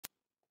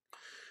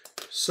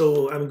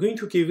So I'm going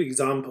to give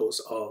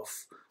examples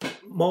of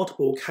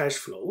multiple cash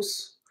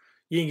flows.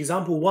 In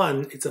example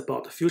 1, it's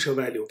about the future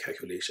value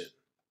calculation.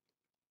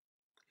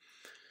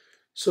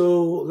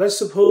 So let's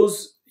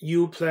suppose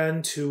you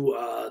plan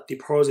to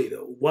deposit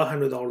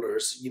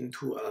 $100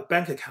 into a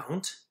bank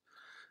account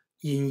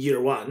in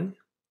year 1,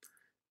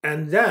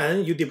 and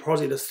then you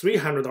deposit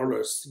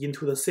 $300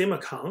 into the same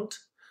account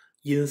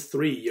in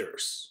 3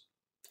 years.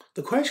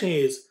 The question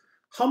is,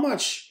 how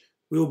much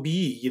will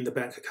be in the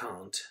bank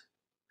account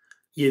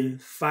in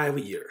 5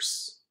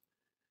 years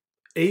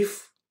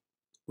if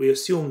we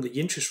assume the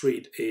interest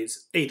rate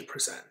is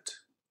 8%?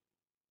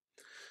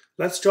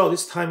 Let's draw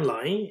this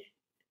timeline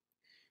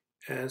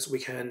as we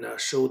can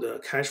show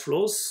the cash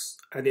flows.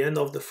 At the end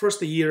of the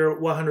first year,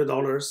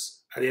 $100.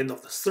 At the end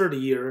of the third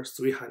year,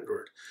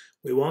 $300.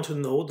 We want to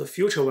know the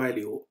future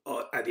value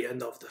at the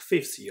end of the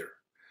 5th year.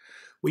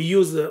 We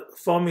use the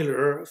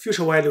formula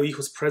future value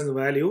equals present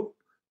value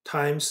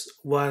times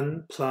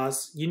 1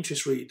 plus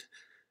interest rate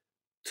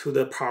to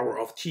the power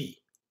of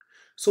t.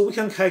 So we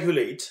can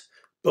calculate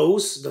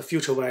both the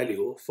future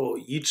value for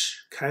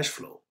each cash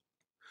flow.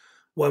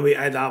 When we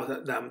add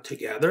up them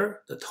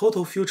together, the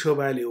total future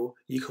value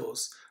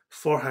equals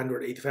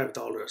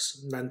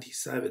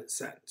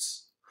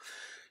 $485.97.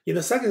 In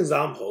the second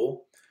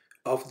example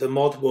of the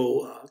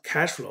multiple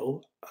cash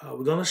flow,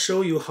 we're going to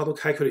show you how to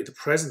calculate the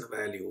present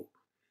value.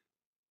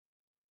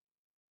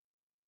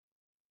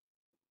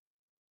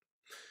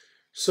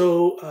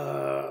 So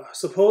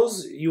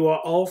suppose you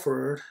are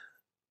offered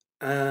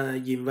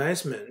an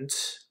investment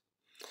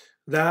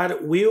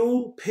that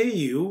will pay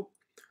you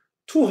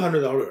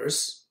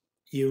 $200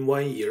 in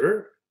 1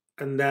 year,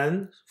 and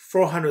then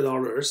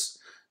 $400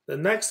 the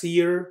next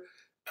year,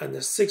 and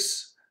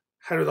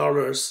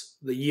 $600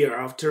 the year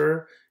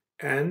after,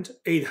 and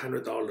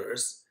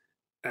 $800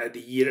 at the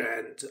year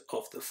end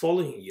of the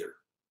following year.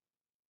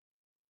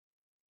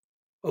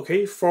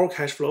 Okay, 4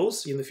 cash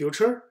flows in the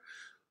future.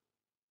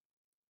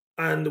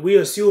 And we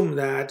assume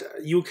that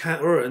you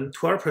can earn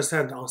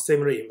 12% on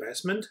similar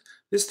investment.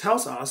 This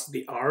tells us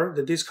the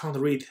discount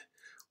rate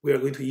we are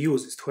going to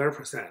use is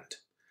 12%.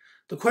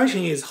 The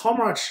question is how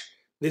much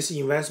this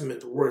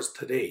investment worth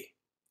today.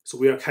 So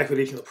we are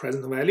calculating the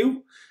present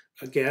value.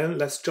 Again,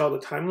 let's draw the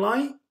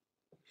timeline.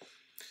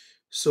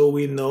 So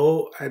we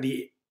know at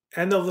the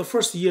end of the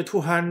first year,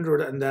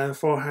 200, and then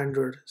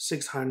 400,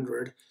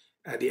 600.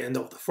 At the end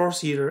of the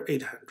fourth year,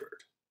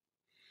 800.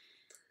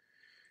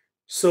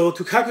 So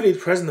to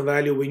calculate present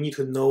value, we need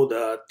to know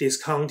the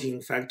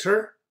discounting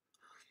factor.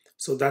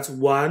 So that's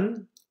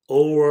 1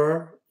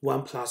 over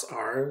 1 plus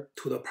r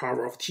to the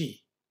power of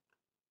t.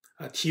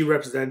 T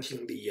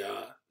representing the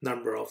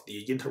number of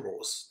the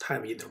intervals,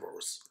 time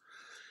intervals.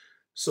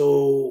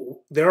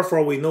 So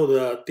therefore, we know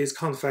the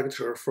discount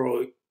factor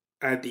for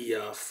at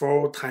the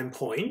 4 time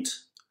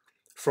point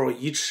for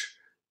each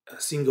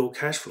single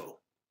cash flow.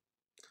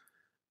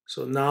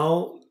 So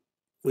now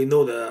we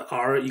know the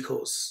r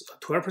equals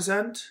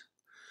 12%.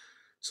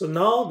 So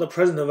now the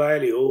present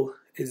value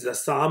is the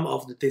sum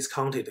of the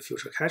discounted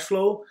future cash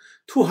flow,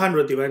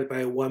 200 divided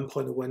by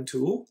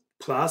 1.12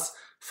 plus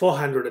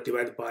 400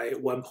 divided by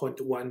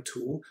 1.12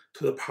 to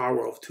the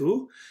power of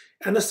 2,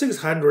 and the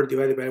 600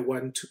 divided by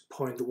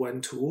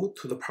 1.12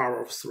 to the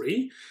power of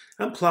 3,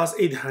 and plus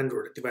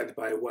 800 divided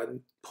by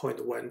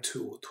 1.12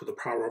 to the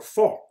power of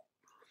 4.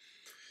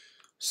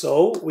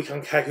 So we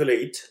can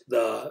calculate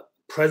the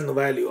present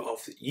value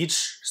of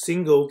each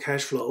single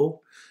cash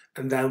flow,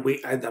 and then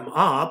we add them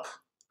up.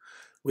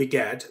 We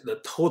get the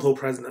total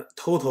is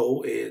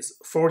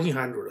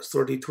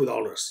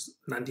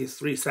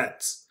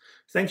 $1,432.93.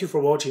 Thank you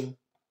for watching.